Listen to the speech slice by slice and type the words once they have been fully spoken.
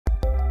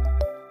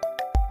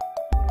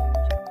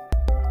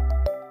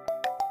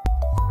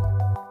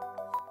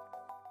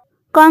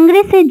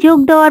কংগ্রেসে যোগ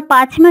দেওয়ার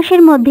 5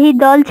 মাসের মধ্যেই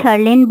দল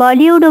ছাড়লেন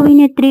বলিউড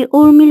অভিনেত্রী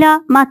উর্মিলা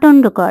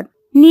মাতোন্ডকর।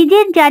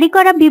 নিজের জারি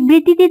করা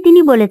বিবৃতিতে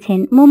তিনি বলেছেন,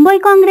 মুম্বই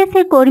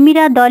কংগ্রেসের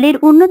কর্মীরা দলের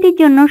উন্নতির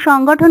জন্য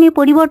সংগঠনে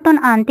পরিবর্তন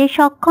আনতে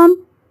সক্ষম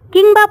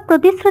কিংবা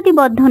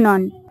প্রতিশ্রুতিবদ্ধ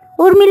নন।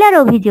 উর্মিলার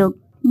অভিযোগ,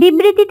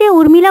 বিবৃতিতে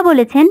উর্মিলা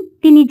বলেছেন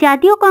তিনি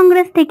জাতীয়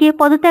কংগ্রেস থেকে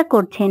পদত্যাগ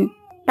করছেন।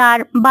 তার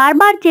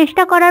বারবার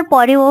চেষ্টা করার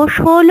পরেও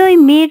 16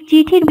 মের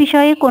চিঠির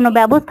বিষয়ে কোনো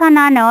ব্যবস্থা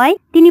না নেওয়ায়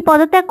তিনি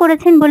পদত্যাগ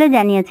করেছেন বলে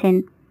জানিয়েছেন।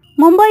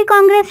 মুম্বই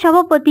কংগ্রেস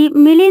সভাপতি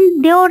মিলিন্দ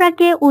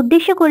দেওরাকে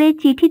উদ্দেশ্য করে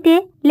চিঠিতে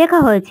লেখা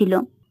হয়েছিল।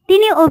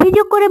 তিনি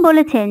অভিযোগ করে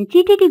বলেছেন,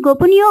 চিঠিটি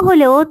গোপনীয়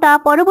হলেও তা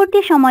পরবর্তী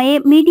সময়ে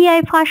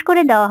মিডিয়ায় ফাঁস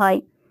করে দেওয়া হয়,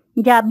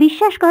 যা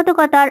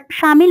বিশ্বাসঘাতকতার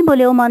শামিল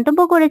বলেও মন্তব্য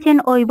করেছেন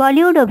ওই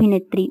বলিউড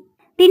অভিনেত্রী।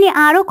 তিনি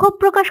আরও ক্ষোভ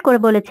প্রকাশ করে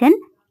বলেছেন,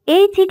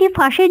 এই চিঠি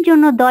ফাঁসের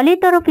জন্য দলের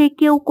তরফে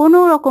কেউ কোনো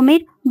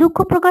রকমের দুঃখ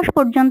প্রকাশ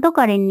পর্যন্ত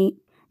করেননি।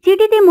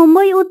 চিঠিতে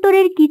মুম্বই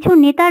উত্তরের কিছু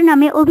নেতার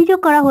নামে অভিযোগ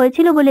করা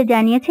হয়েছিল বলে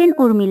জানিয়েছেন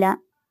উর্মিলা।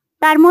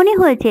 তার মনে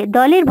হয়েছে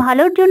দলের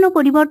ভালোর জন্য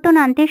পরিবর্তন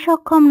আনতে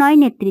সক্ষম নয়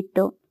নেতৃত্ব,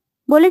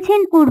 বলেছেন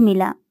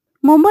উর্মিলা।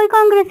 মুম্বই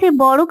কংগ্রেসে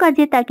বড়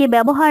কাজে তাকে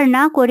ব্যবহার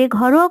না করে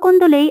ঘরোয়া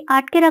কোন্দলেই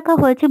আটকে রাখা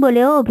হয়েছে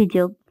বলেও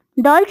অভিযোগ।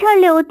 দল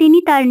ছাড়লেও তিনি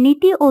তার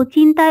নীতি ও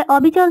চিন্তায়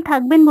অবিচল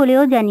থাকবেন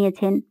বলেও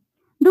জানিয়েছেন।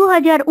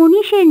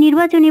 2019-এর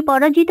নির্বাচনে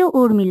পরাজিত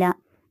উর্মিলা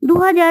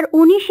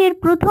 2019-এর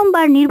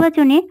প্রথমবার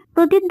নির্বাচনে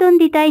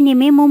প্রতিদ্বন্দ্বিতায়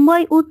নেমে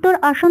মুম্বই উত্তর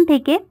আসন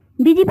থেকে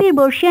বিজেপির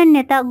বর্ষীয়ান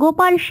নেতা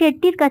গোপাল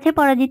শেট্টির কাছে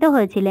পরাজিত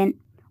হয়েছিলেন।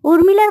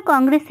 উর্মিলার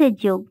কংগ্রেসের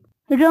যোগ,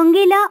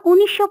 রঙ্গিলা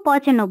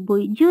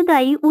 1995,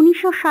 জুদাই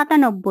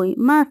 1997,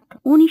 মাস্ক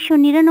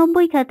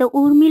 1999 খ্যাত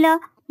উর্মিলা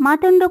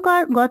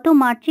মাতোন্ডকর গত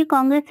মার্চে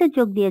কংগ্রেসে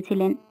যোগ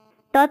দিয়েছিলেন।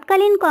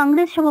 তৎকালীন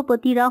কংগ্রেস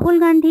সভাপতি রাহুল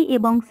গান্ধী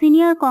এবং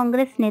সিনিয়র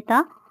কংগ্রেস নেতা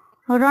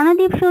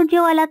রণদীপ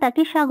সুরজেওয়ালা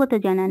তাকে স্বাগত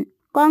জানান।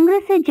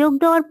 কংগ্রেসে যোগ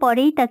দেওয়ার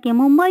পরেই তাকে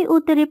মুম্বই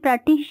উত্তরে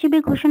প্রার্থী হিসেবে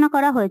ঘোষণা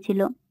করা হয়েছিল।